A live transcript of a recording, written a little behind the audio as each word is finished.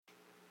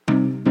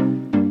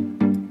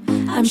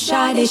I'm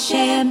Sade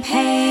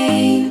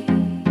Champagne.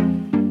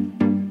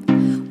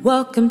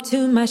 Welcome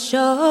to my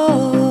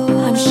show.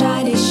 I'm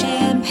Sade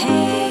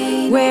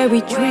Champagne, where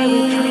we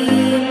dream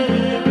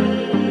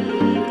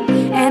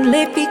and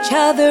lift each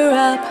other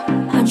up.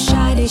 I'm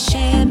Sade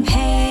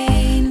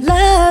Champagne.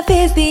 Love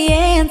is the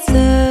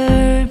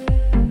answer.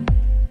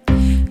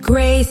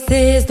 Grace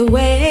is the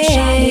way.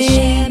 Sade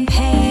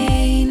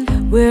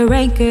Champagne. We're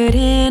anchored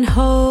in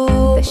hope.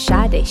 The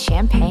Sade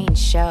Champagne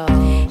Show.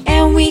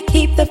 And we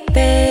keep the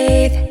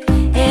faith.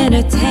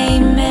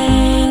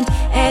 Entertainment,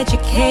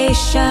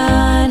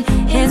 education,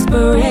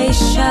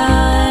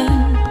 inspiration.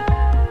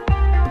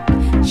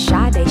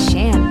 Sade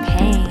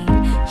Champagne.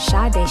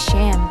 Sade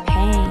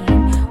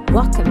Champagne.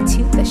 Welcome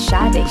to the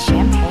Sade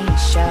Champagne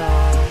Show.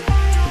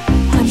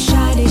 I'm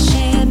Sade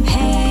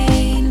Champagne.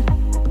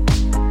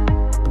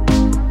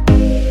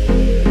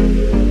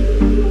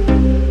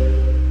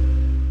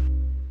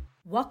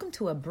 Welcome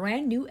to a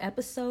brand new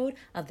episode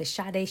of the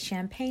Sade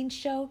Champagne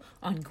Show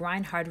on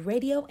Grind Hard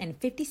Radio and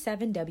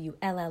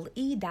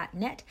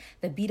 57WLLE.net,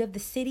 the beat of the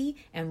city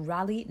in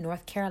Raleigh,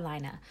 North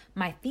Carolina.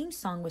 My theme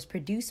song was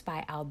produced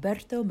by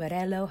Alberto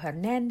Morello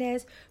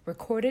Hernandez,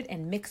 recorded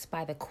and mixed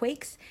by the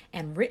Quakes,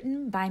 and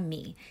written by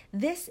me.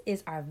 This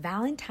is our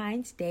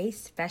Valentine's Day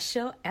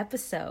special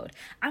episode.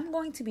 I'm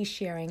going to be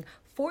sharing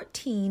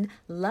 14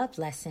 love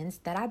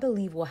lessons that I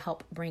believe will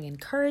help bring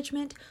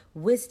encouragement,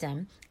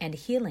 wisdom, and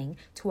healing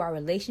to our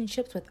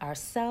relationships with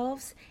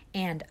ourselves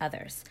and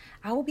others.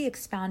 I will be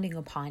expounding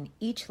upon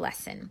each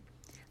lesson.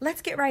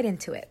 Let's get right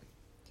into it.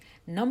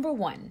 Number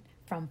 1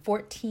 from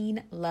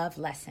 14 love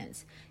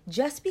lessons.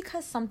 Just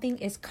because something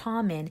is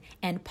common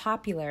and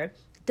popular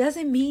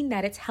doesn't mean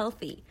that it's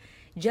healthy.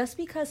 Just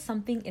because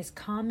something is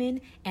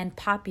common and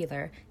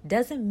popular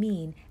doesn't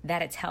mean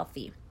that it's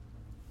healthy.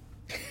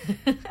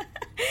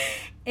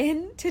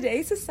 In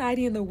today's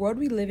society and the world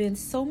we live in,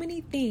 so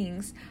many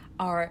things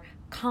are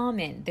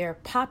common, they're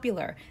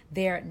popular,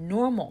 they're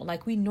normal.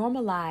 Like we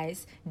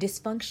normalize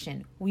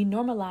dysfunction, we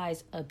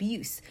normalize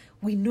abuse,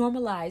 we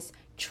normalize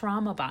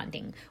trauma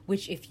bonding,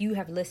 which if you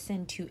have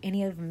listened to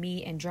any of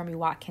me and Jeremy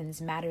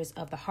Watkins' Matters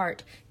of the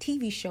Heart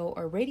TV show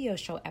or radio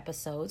show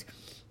episodes,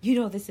 you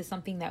know this is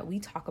something that we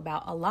talk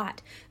about a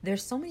lot.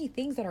 There's so many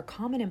things that are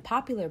common and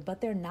popular,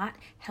 but they're not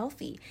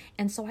healthy.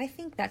 And so I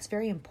think that's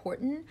very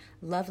important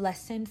love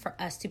lesson for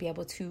us to be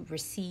able to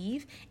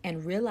receive,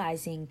 and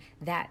realizing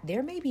that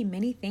there may be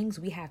many things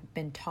we have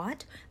been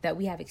taught, that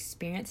we have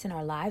experienced in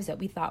our lives that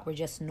we thought were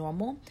just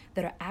normal,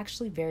 that are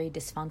actually very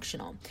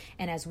dysfunctional.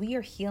 And as we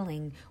are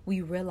healing,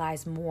 we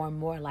realize more and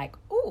more like,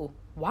 oh,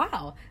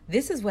 wow,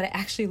 this is what it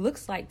actually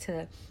looks like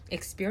to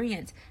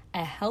experience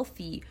a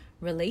healthy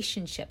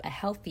relationship, a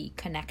healthy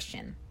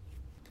connection.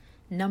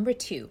 Number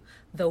 2,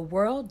 the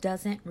world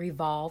doesn't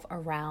revolve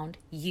around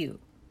you.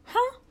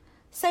 Huh?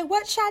 Say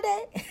what,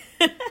 Sade?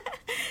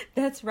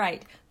 That's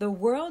right. The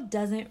world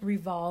doesn't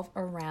revolve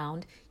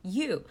around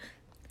you.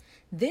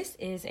 This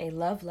is a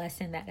love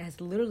lesson that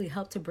has literally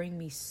helped to bring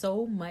me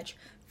so much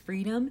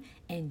freedom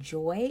and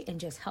joy, and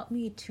just helped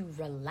me to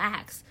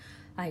relax.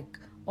 Like,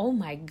 oh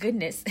my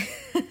goodness.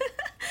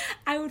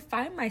 I would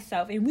find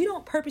myself, and we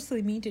don't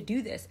purposely mean to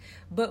do this,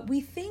 but we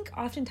think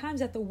oftentimes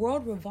that the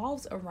world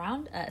revolves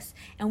around us,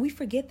 and we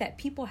forget that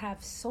people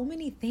have so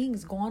many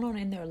things going on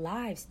in their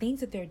lives, things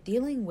that they're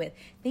dealing with,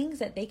 things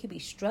that they could be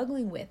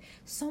struggling with,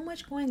 so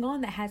much going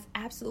on that has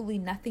absolutely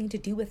nothing to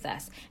do with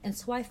us. And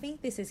so I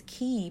think this is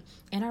key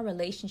in our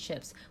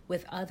relationships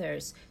with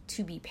others,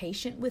 to be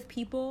patient with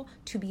people,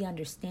 to be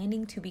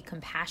understanding, to be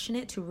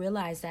compassionate, to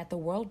realize that the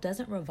world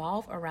doesn't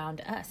revolve around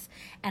us.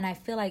 And I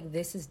feel like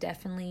this is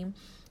definitely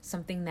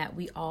something that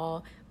we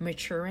all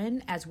mature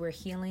in as we're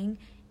healing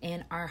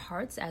in our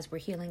hearts, as we're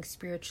healing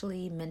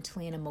spiritually,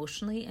 mentally, and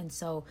emotionally. And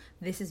so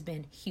this has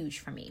been huge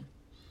for me.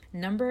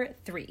 Number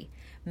 3,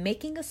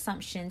 making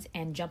assumptions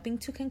and jumping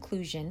to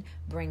conclusion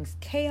brings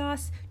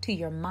chaos to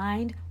your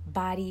mind,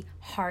 body,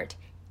 heart,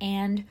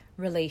 and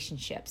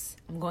relationships.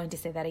 I'm going to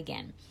say that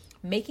again.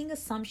 Making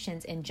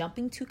assumptions and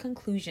jumping to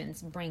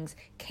conclusions brings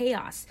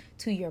chaos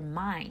to your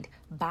mind,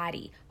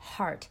 body,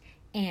 heart,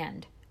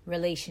 and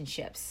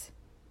relationships.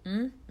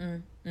 I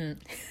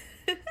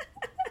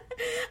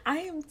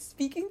am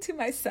speaking to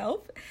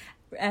myself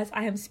as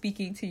I am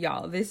speaking to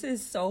y'all. This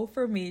is so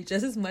for me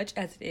just as much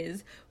as it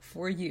is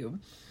for you.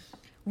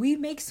 We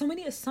make so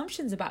many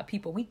assumptions about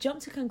people. We jump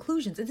to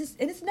conclusions. And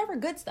it's never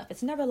good stuff.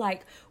 It's never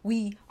like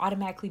we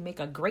automatically make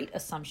a great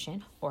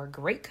assumption or a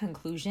great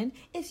conclusion.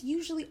 It's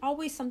usually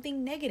always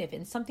something negative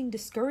and something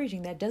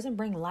discouraging that doesn't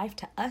bring life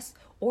to us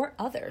or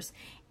others.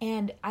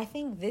 And I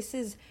think this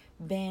has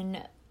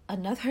been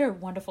another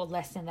wonderful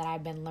lesson that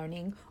I've been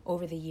learning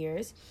over the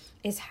years,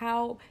 is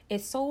how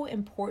it's so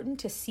important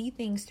to see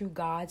things through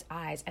God's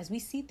eyes. As we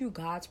see through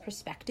God's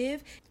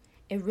perspective,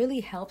 it really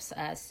helps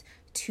us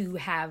to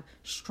have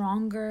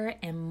stronger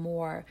and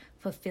more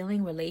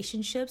fulfilling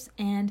relationships.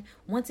 And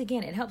once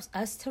again, it helps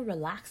us to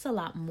relax a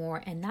lot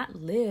more and not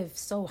live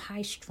so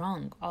high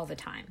strung all the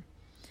time.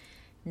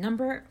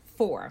 Number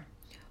 4,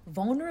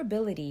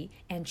 vulnerability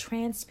and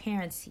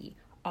transparency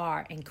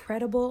are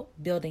incredible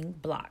building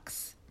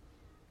blocks.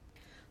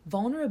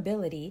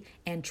 Vulnerability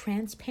and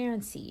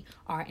transparency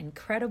are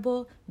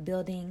incredible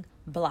building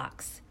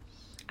blocks.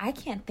 I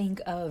can't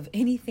think of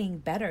anything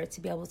better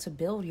to be able to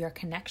build your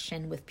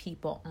connection with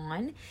people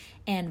on.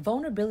 And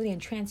vulnerability and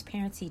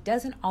transparency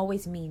doesn't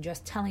always mean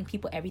just telling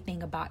people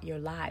everything about your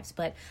lives,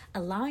 but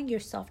allowing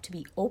yourself to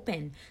be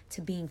open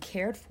to being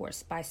cared for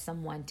by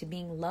someone, to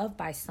being loved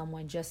by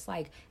someone, just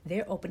like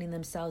they're opening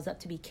themselves up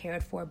to be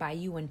cared for by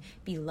you and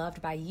be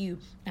loved by you,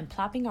 and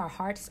plopping our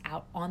hearts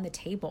out on the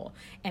table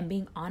and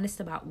being honest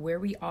about where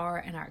we are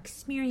and our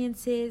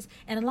experiences,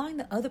 and allowing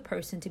the other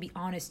person to be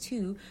honest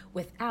too,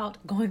 without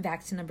going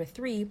back to number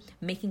 3,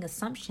 making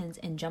assumptions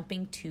and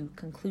jumping to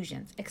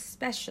conclusions,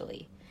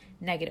 especially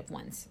negative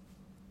ones.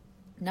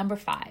 Number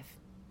 5,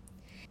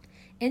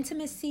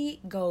 intimacy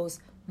goes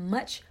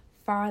much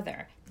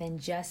farther than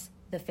just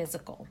the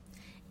physical.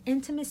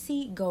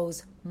 Intimacy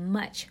goes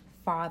much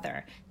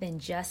farther than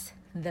just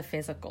the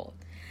physical.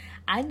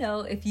 I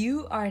know if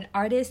you are an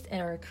artist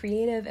or a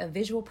creative, a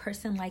visual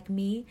person like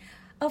me,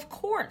 of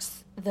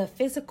course, the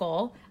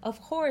physical, of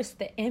course,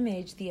 the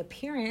image, the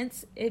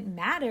appearance, it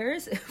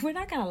matters. We're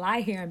not going to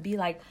lie here and be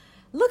like,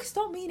 looks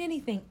don't mean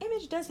anything.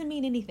 Image doesn't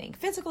mean anything.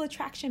 Physical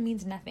attraction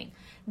means nothing.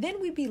 Then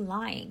we'd be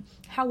lying.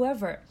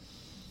 However,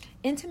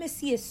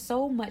 intimacy is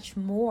so much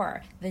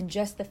more than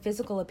just the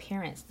physical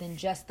appearance, than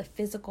just the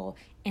physical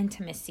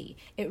intimacy.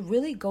 It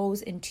really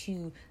goes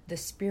into the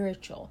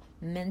spiritual,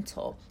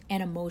 mental,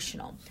 and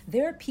emotional.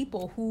 There are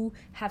people who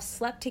have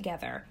slept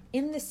together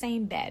in the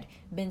same bed,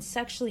 been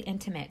sexually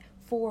intimate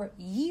for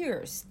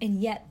years, and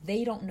yet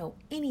they don't know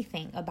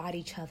anything about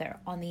each other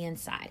on the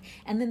inside.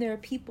 And then there are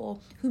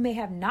people who may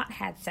have not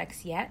had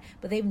sex yet,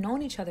 but they've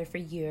known each other for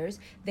years.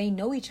 They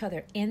know each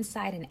other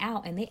inside and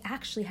out, and they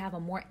actually have a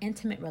more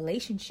intimate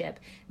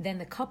relationship than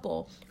the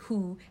couple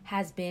who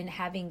has been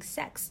having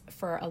sex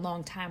for a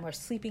long time or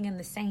sleeping in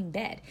the same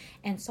bed.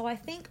 And so I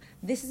think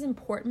this is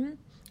important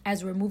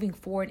as we're moving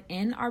forward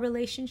in our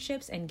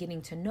relationships and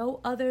getting to know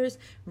others,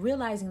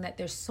 realizing that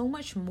there's so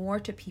much more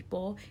to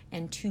people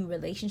and to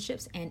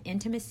relationships and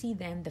intimacy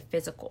than the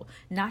physical.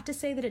 Not to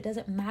say that it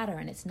doesn't matter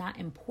and it's not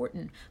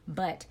important,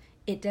 but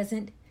it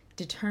doesn't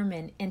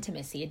determine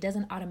intimacy. It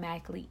doesn't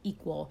automatically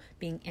equal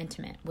being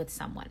intimate with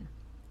someone.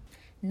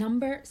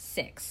 Number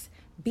 6,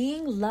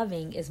 being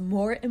loving is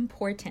more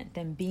important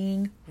than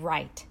being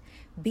right.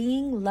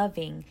 Being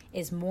loving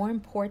is more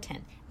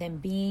important than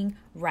being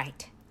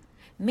right.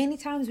 Many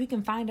times we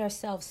can find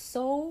ourselves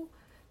so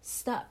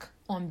stuck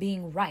on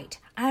being right.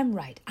 I'm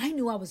right. I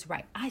knew I was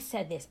right. I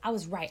said this. I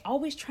was right.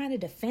 Always trying to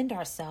defend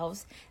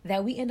ourselves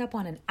that we end up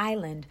on an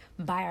island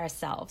by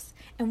ourselves.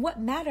 And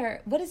what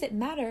does it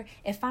matter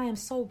if I am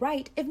so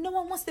right if no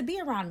one wants to be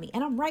around me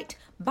and I'm right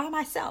by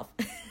myself?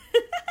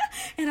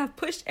 And I've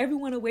pushed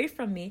everyone away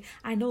from me.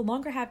 I no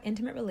longer have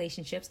intimate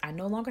relationships. I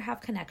no longer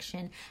have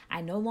connection.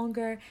 I no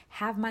longer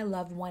have my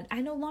loved one.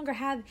 I no longer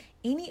have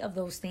any of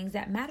those things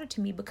that matter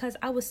to me because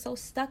I was so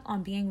stuck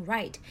on being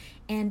right.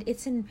 And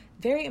it's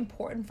very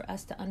important for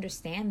us to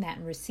understand that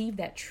and receive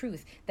that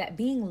truth, that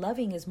being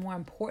loving is more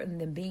important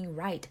than being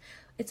right.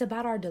 It's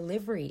about our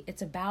delivery.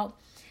 It's about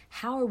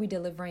how are we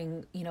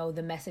delivering,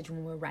 the message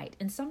when we're right?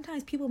 And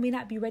sometimes people may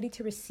not be ready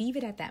to receive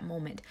it at that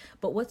moment.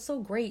 But what's so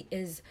great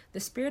is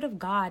the Spirit of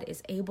God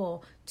is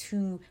able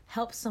to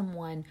help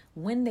someone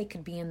when they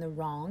could be in the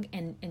wrong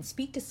and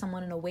speak to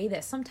someone in a way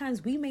that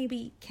sometimes we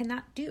maybe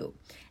cannot do.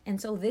 And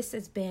so this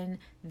has been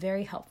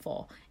very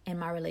helpful in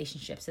my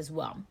relationships as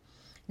well.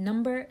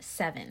 Number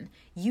 7,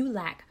 you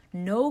lack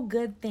no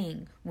good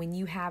thing when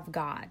you have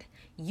God.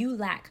 You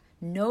lack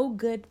no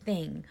good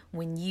thing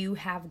when you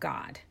have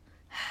God.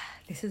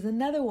 This is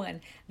another one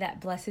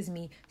that blesses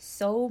me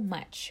so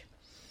much.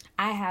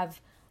 I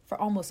have, for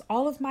almost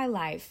all of my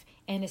life,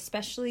 and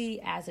especially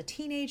as a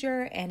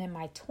teenager and in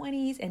my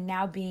 20s and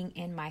now being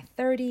in my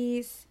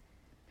 30s,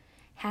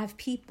 have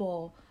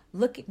people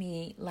look at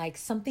me like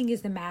something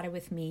is the matter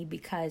with me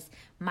because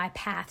my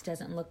path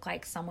doesn't look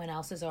like someone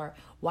else's, or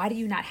why do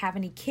you not have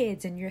any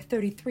kids and you're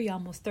 33,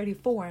 almost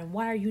 34, and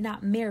why are you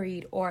not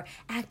married or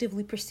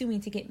actively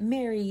pursuing to get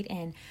married,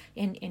 and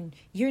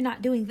you're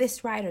not doing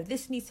this right, or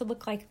this needs to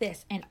look like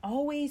this, and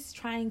always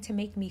trying to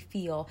make me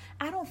feel,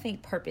 I don't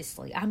think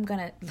purposely, I'm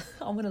gonna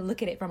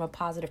look at it from a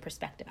positive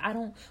perspective. I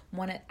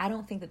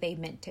don't think that they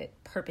meant it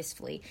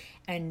purposefully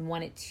and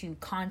wanted to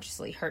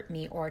consciously hurt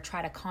me or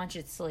try to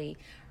consciously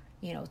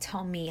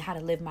tell me how to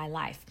live my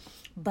life.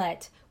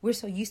 But we're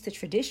so used to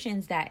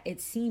traditions that it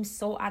seems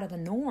so out of the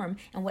norm.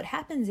 And what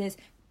happens is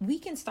we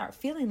can start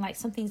feeling like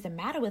something's the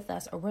matter with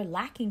us or we're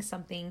lacking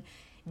something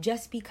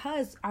just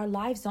because our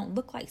lives don't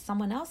look like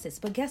someone else's.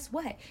 But guess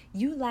what?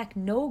 You lack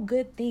no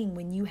good thing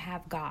when you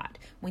have God.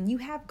 When you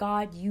have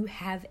God, you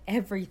have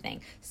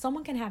everything.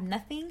 Someone can have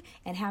nothing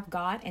and have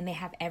God, and they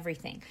have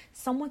everything.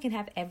 Someone can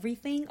have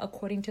everything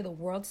according to the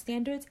world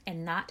standards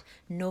and not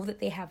know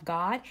that they have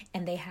God,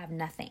 and they have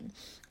nothing.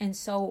 And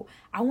so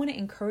I want to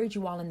encourage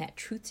you all in that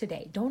truth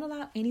today. Don't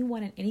allow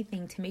anyone and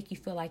anything to make you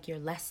feel like you're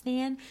less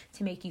than,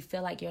 to make you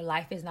feel like your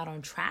life is not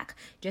on track,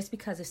 just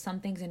because if some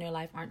things in your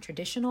life aren't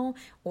traditional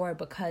or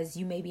because because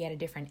you may be at a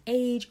different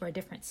age or a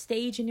different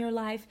stage in your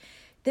life,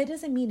 that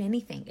doesn't mean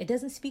anything. It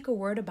doesn't speak a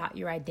word about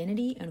your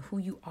identity and who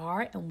you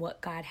are and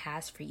what God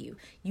has for you.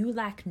 You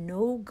lack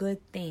no good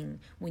thing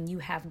when you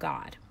have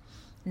God.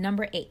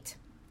 Number 8,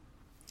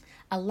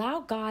 allow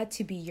God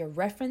to be your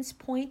reference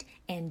point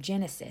and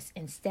genesis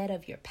instead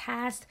of your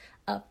past,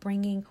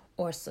 upbringing,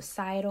 or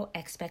societal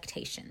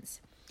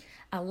expectations.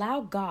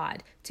 Allow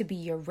God to be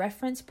your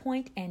reference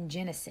point and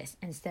genesis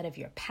instead of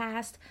your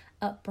past,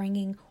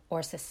 upbringing,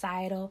 or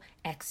societal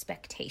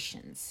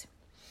expectations.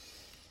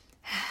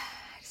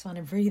 I just want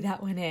to breathe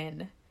that one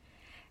in.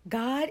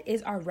 God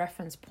is our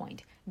reference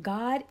point.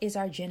 God is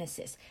our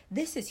genesis.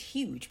 This is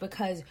huge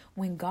because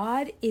when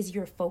God is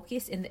your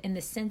focus in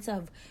the sense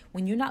of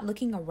when you're not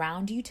looking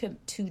around you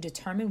to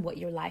determine what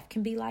your life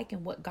can be like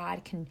and what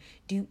God can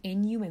do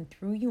in you and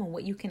through you and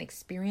what you can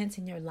experience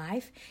in your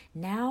life,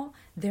 now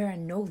there are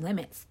no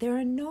limits. There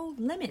are no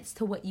limits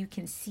to what you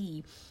can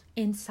see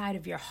inside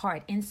of your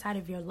heart, inside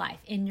of your life,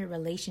 in your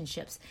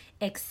relationships,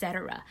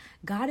 etc.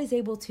 God is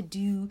able to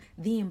do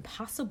the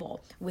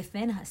impossible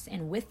within us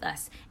and with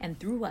us and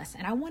through us.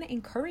 And I want to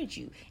encourage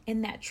you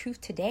in that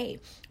truth today,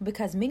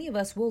 because many of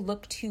us will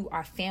look to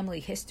our family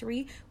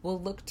history,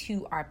 will look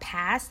to our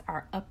past,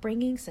 our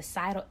upbringing,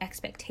 societal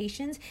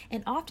expectations,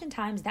 and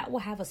oftentimes that will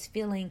have us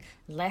feeling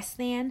less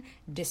than,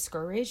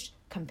 discouraged,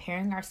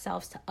 comparing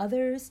ourselves to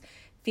others,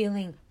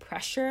 feeling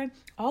pressure,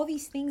 all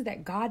these things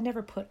that God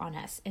never put on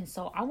us. And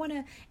so I want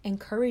to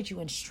encourage you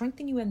and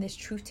strengthen you in this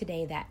truth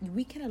today that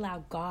we can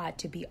allow God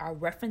to be our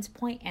reference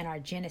point and our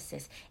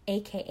genesis,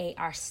 aka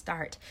our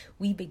start.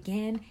 We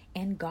begin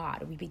in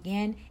God. We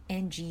begin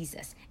in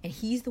Jesus. And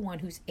He's the one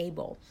who's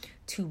able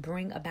to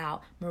bring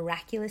about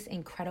miraculous,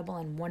 incredible,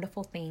 and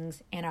wonderful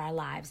things in our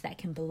lives that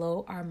can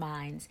blow our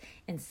minds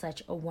in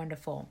such a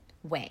wonderful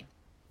way.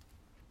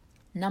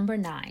 Number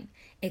 9,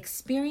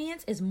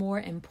 experience is more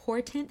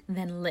important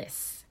than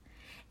lists.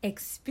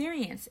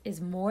 Experience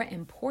is more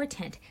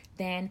important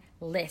than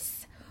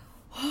lists.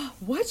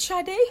 What,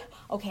 Sade?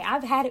 Okay,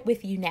 I've had it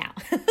with you now.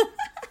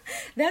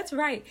 That's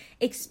right.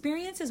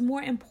 Experience is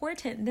more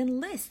important than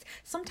lists.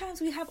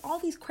 Sometimes we have all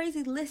these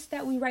crazy lists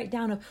that we write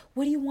down of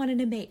what do you want in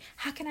a mate?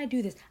 How can I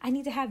do this? I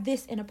need to have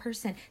this in a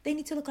person. They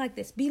need to look like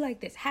this, be like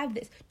this, have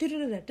this,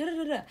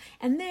 da-da-da-da-da-da-da.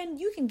 And then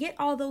you can get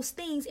all those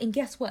things and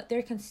guess what?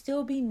 There can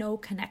still be no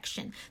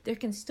connection. There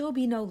can still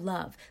be no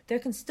love. There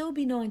can still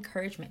be no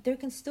encouragement. There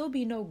can still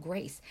be no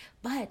grace.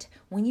 But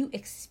when you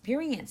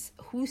experience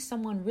who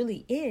someone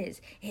really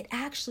is, it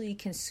actually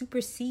can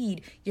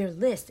supersede your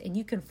list and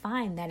you can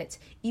find that it's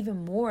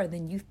even more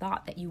than you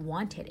thought that you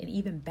wanted and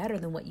even better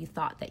than what you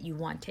thought that you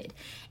wanted.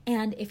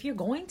 And if you're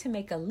going to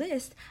make a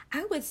list,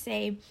 I would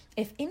say,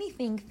 if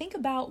anything, think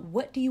about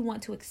what do you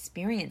want to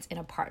experience in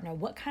a partner?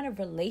 What kind of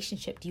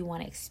relationship do you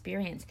want to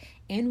experience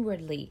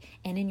inwardly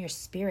and in your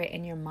spirit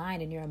and your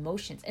mind and your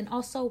emotions? And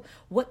also,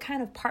 what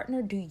kind of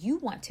partner do you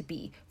want to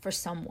be for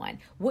someone?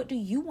 What do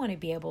you want to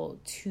be able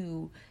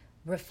to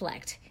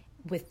reflect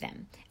with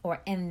them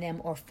or in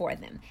them or for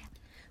them?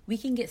 We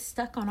can get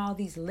stuck on all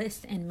these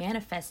lists and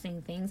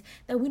manifesting things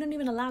that we don't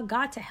even allow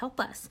God to help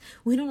us.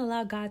 We don't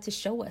allow God to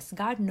show us.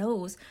 God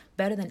knows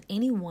better than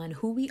anyone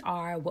who we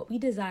are, what we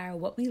desire,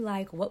 what we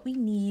like, what we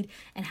need,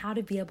 and how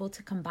to be able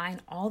to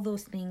combine all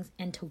those things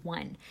into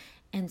one.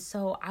 And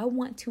so I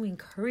want to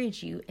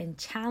encourage you and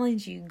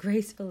challenge you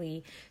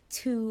gracefully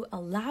to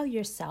allow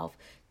yourself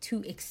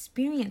to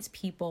experience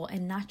people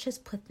and not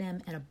just put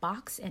them in a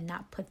box and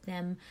not put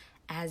them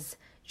as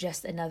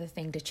just another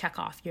thing to check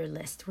off your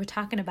list. We're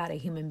talking about a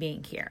human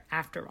being here,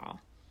 after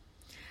all.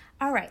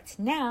 All right,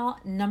 now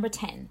number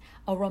 10,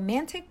 a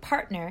romantic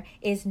partner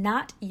is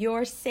not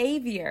your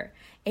savior.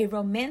 A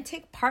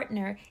romantic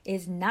partner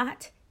is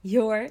not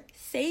your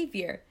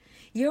savior.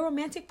 Your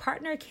romantic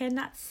partner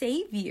cannot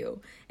save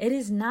you. It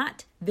is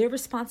not their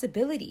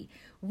responsibility.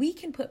 We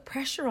can put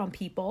pressure on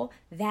people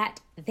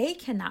that they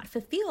cannot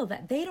fulfill,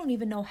 that they don't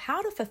even know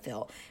how to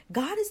fulfill.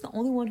 God is the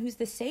only one who's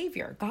the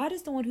savior. God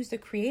is the one who's the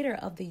creator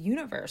of the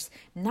universe,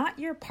 not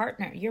your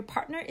partner. Your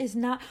partner is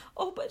not,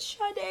 oh, but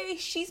Sade,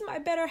 she's my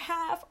better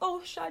half.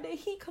 Oh, Sade,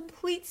 he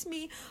completes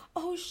me.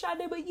 Oh,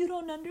 Sade, but you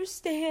don't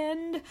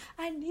understand.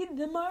 I need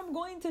them or I'm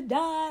going to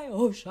die.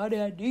 Oh, Sade,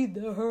 I need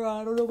her.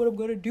 I don't know what I'm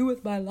going to do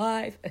with my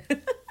life.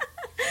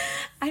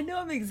 I know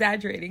I'm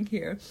exaggerating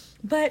here,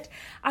 but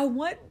I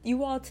want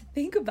you all to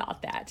think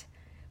about that.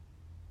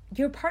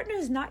 Your partner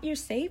is not your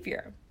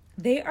savior.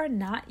 They are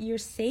not your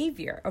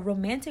savior. A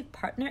romantic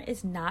partner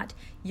is not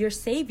your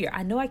savior.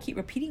 I know I keep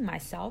repeating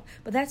myself,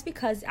 but that's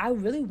because I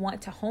really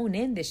want to hone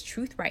in this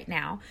truth right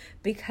now,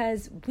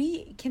 because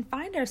we can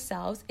find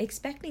ourselves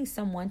expecting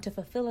someone to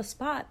fulfill a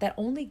spot that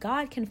only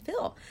God can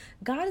fill.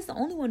 God is the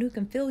only one who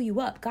can fill you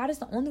up. God is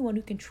the only one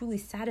who can truly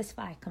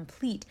satisfy,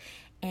 complete,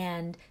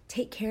 and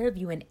take care of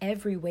you in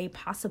every way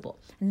possible.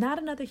 Not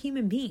another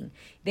human being.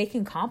 They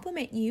can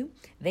complement you.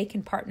 They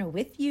can partner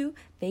with you.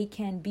 They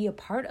can be a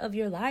part of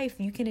your life.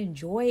 You can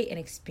enjoy and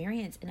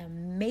experience an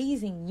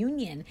amazing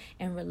union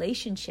and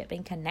relationship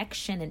and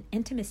connection and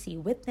intimacy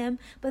with them,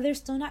 but they're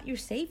still not your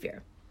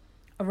savior.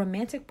 A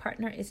romantic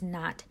partner is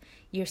not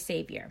your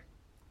savior.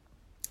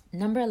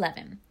 Number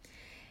 11,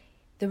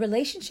 the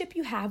relationship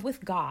you have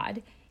with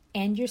God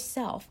and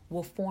yourself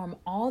will form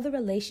all the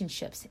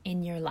relationships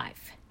in your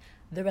life.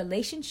 The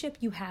relationship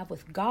you have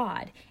with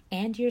God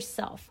and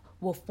yourself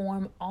will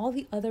form all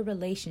the other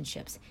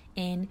relationships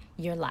in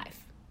your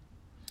life.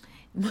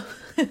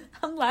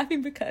 I'm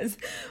laughing because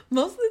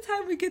most of the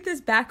time we get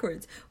this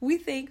backwards. We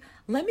think,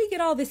 let me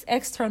get all this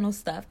external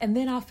stuff and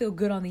then I'll feel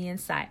good on the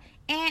inside.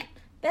 And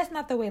that's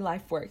not the way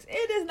life works.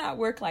 It does not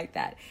work like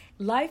that.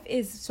 Life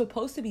is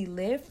supposed to be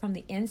lived from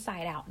the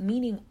inside out,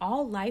 meaning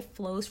all life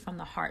flows from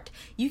the heart.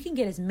 You can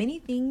get as many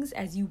things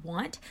as you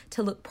want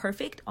to look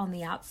perfect on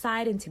the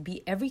outside and to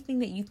be everything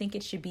that you think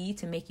it should be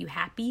to make you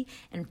happy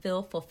and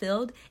feel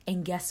fulfilled.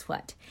 And guess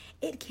what?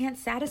 It can't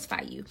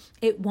satisfy you.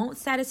 It won't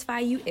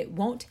satisfy you. It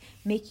won't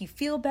make you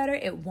feel better.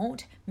 It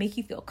won't make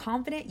you feel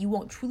confident. You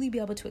won't truly be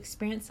able to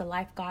experience the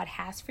life God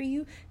has for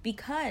you,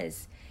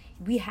 because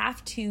we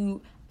have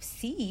to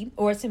see,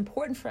 or it's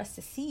important for us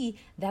to see,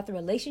 that the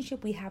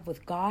relationship we have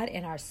with God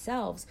and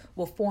ourselves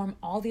will form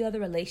all the other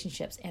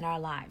relationships in our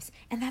lives.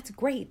 And that's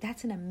great.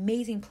 That's an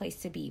amazing place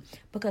to be,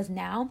 because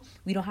now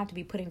we don't have to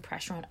be putting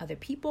pressure on other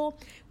people.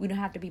 We don't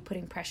have to be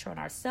putting pressure on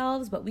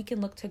ourselves, but we can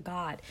look to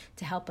God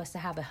to help us to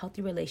have a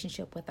healthy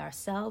relationship with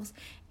ourselves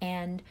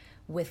and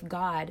with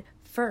God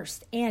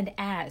first, and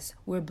as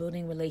we're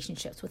building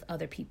relationships with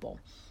other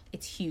people.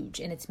 It's huge,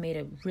 and it's made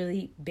a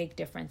really big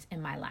difference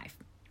in my life.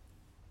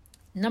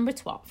 Number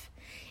 12,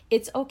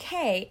 it's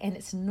okay and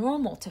it's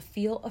normal to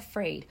feel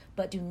afraid,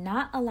 but do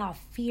not allow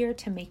fear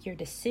to make your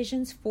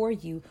decisions for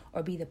you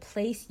or be the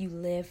place you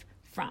live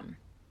from.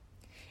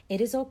 It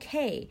is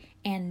okay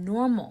and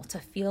normal to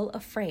feel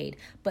afraid,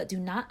 but do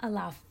not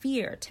allow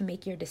fear to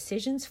make your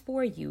decisions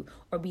for you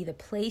or be the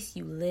place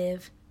you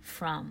live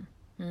from.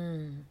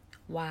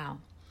 Wow.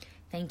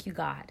 Thank you,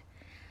 God.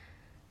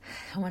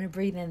 I want to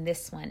breathe in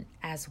this one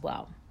as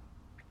well.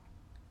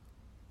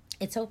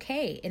 It's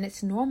okay and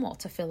it's normal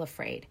to feel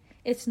afraid.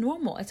 It's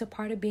normal. It's a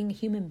part of being a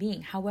human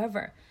being.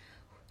 However,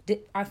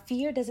 our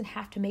fear doesn't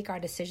have to make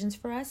our decisions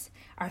for us.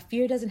 Our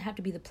fear doesn't have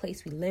to be the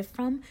place we live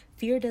from.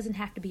 Fear doesn't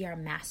have to be our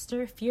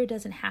master. Fear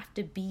doesn't have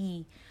to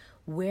be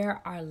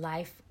where our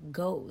life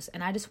goes.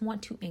 And I just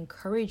want to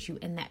encourage you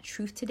in that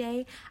truth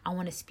today. I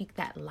want to speak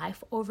that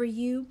life over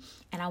you,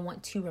 and I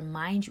want to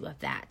remind you of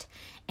that.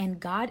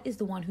 And God is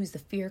the one who's the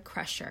fear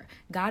crusher.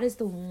 God is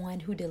the one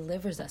who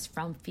delivers us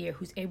from fear,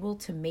 who's able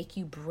to make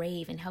you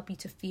brave and help you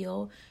to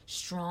feel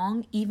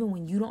strong. Even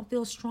when you don't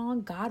feel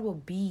strong, God will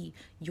be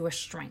your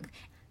strength.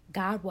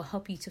 God will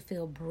help you to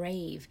feel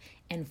brave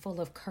and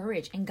full of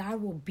courage, and God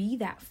will be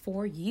that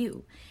for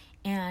you.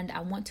 And I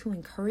want to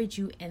encourage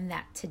you in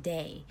that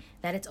today,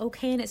 that it's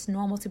okay and it's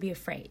normal to be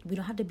afraid. We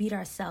don't have to beat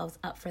ourselves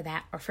up for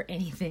that, or for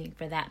anything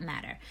for that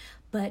matter.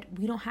 But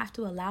we don't have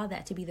to allow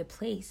that to be the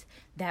place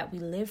that we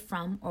live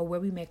from or where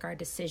we make our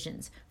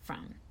decisions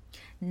from.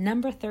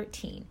 Number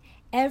 13,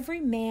 every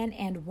man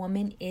and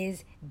woman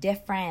is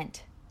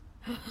different.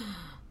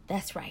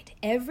 That's right.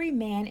 Every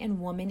man and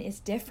woman is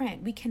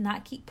different. We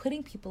cannot keep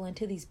putting people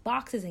into these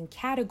boxes and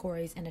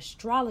categories and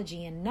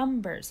astrology and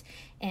numbers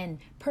and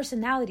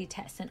personality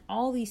tests and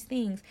all these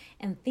things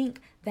and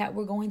think that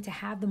we're going to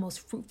have the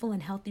most fruitful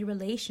and healthy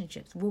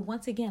relationships. We're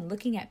once again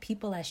looking at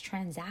people as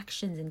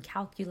transactions and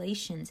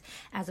calculations,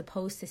 as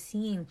opposed to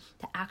seeing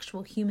the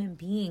actual human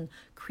being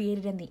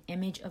created in the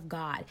image of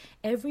God.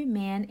 Every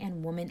man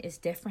and woman is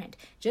different.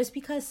 Just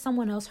because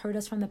someone else hurt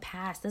us from the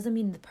past doesn't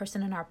mean the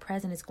person in our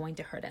present is going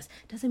to hurt us.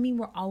 Doesn't mean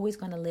we're always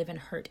going to live in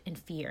hurt and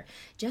fear.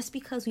 Just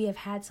because we have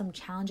had some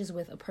challenges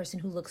with a person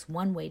who looks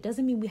one way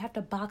doesn't mean we have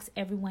to box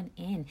everyone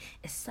in.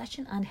 It's such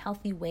an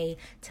unhealthy way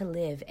to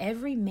live.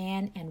 Every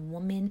man and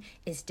woman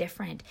is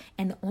different,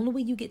 and the only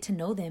way you get to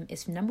know them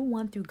is, number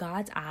one, through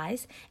God's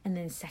eyes, and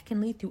then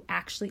secondly, through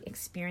actually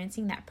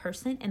experiencing that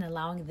person and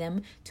allowing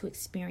them to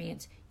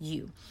experience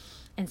you.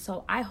 And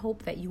so I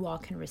hope that you all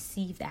can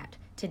receive that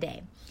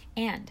today.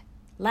 And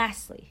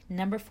lastly,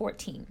 number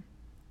 14,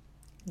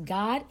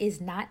 God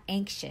is not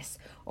anxious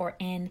or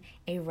in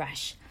a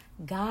rush.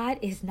 God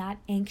is not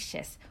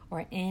anxious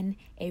or in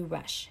a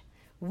rush.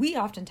 We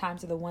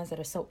oftentimes are the ones that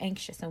are so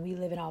anxious, and we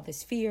live in all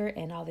this fear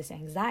and all this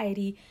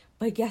anxiety.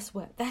 But guess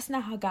what? That's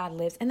not how God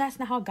lives, and that's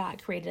not how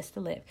God created us to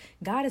live.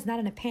 God is not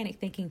in a panic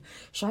thinking,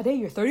 Sade,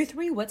 you're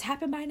 33. What's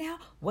happened by now?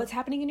 What's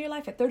happening in your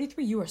life at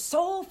 33? You are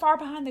so far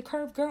behind the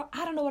curve, girl.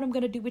 I don't know what I'm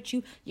going to do with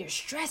you. You're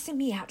stressing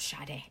me out,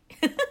 Sade.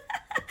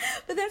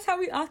 But that's how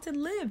we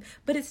often live.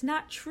 But it's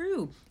not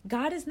true.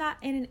 God is not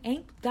in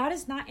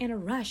a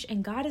rush,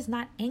 and God is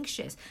not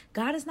anxious.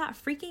 God is not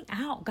freaking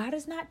out. God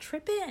is not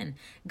tripping.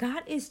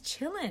 God is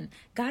chilling.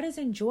 God is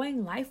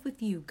enjoying life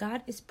with you.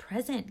 God is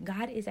present.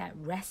 God is at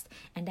rest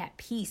and at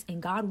peace,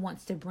 and God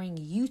wants to bring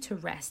you to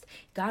rest.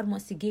 God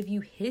wants to give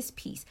you his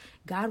peace.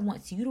 God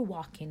wants you to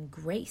walk in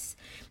grace.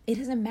 It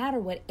doesn't matter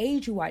what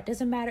age you are. It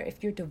doesn't matter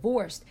if you're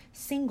divorced,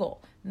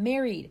 single,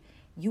 married,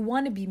 you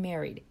want to be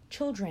married,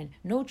 children,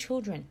 no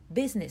children,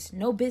 business,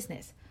 no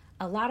business,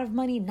 a lot of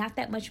money, not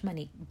that much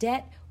money,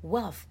 debt,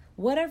 wealth,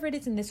 whatever it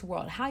is in this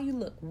world, how you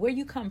look, where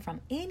you come from,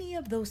 any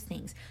of those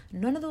things,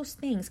 none of those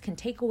things can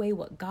take away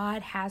what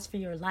God has for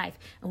your life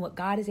and what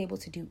God is able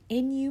to do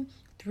in you,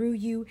 through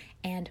you,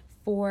 and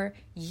for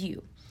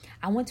you.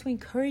 I want to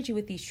encourage you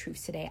with these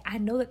truths today. I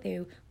know that they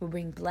will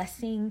bring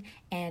blessing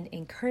and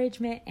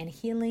encouragement and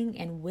healing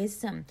and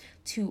wisdom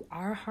to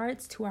our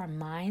hearts, to our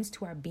minds,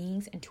 to our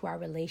beings, and to our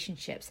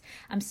relationships.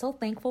 I'm so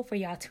thankful for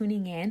y'all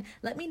tuning in.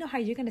 Let me know how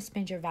you're going to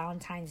spend your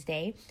Valentine's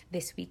Day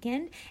this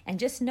weekend. And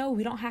just know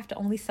we don't have to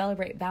only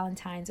celebrate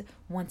Valentine's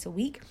once a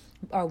week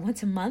or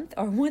once a month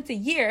or once a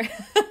year.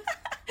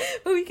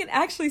 But we can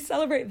actually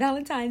celebrate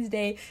Valentine's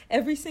Day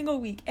every single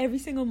week, every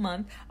single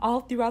month,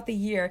 all throughout the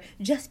year,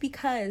 just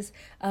because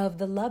of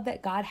the love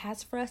that God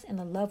has for us and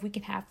the love we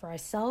can have for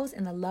ourselves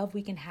and the love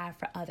we can have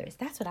for others.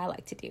 That's what I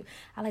like to do.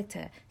 I like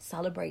to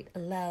celebrate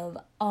love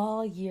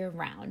all year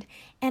round.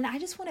 And I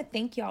just want to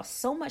thank y'all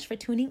so much for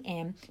tuning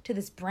in to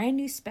this brand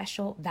new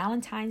special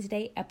Valentine's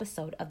Day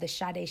episode of the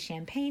Sade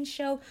Champagne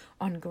Show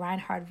on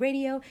Grind Hard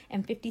Radio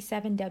and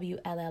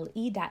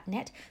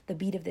 57WLLE.net, the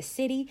beat of the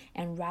city,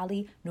 and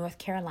Raleigh, North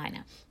Carolina.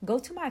 Go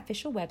to my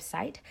official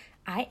website,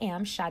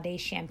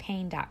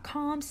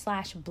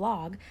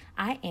 iamsadechampagne.com/blog,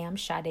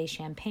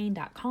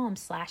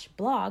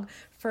 iamsadechampagne.com/blog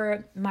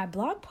for my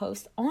blog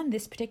post on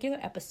this particular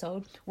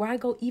episode, where I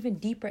go even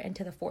deeper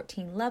into the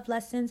 14 love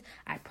lessons.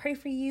 I pray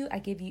for you. I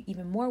give you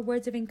even more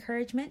words of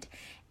encouragement,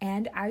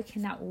 and I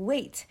cannot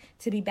wait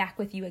to be back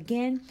with you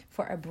again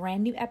for a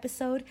brand new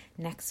episode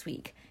next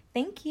week.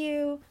 Thank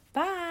you.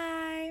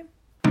 Bye.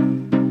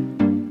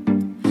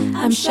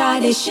 I'm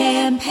Sade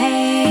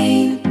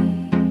Champagne.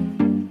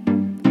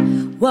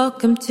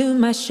 Welcome to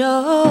my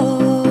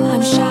show.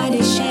 I'm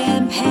Sade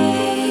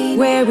Champagne,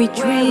 where we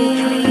dream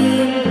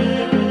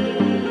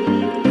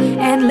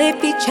and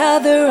lift each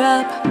other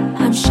up.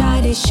 I'm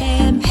Sade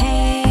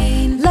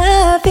Champagne.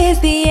 Love is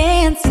the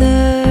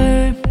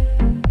answer.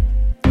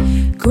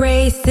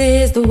 Grace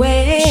is the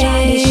way.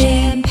 Sade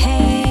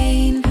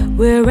Champagne.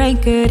 We're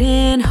anchored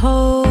in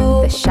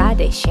hope. The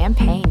Sade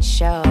Champagne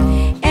Show.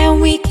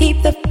 And we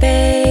keep the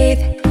faith,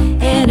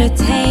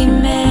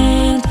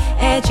 entertainment,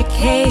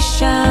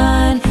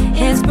 education,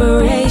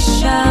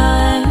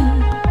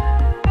 inspiration.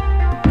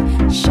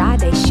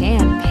 Sade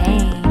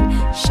Champagne,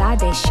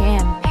 Sade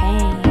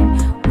Champagne.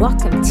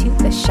 Welcome to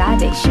the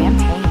Sade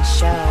Champagne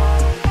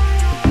Show.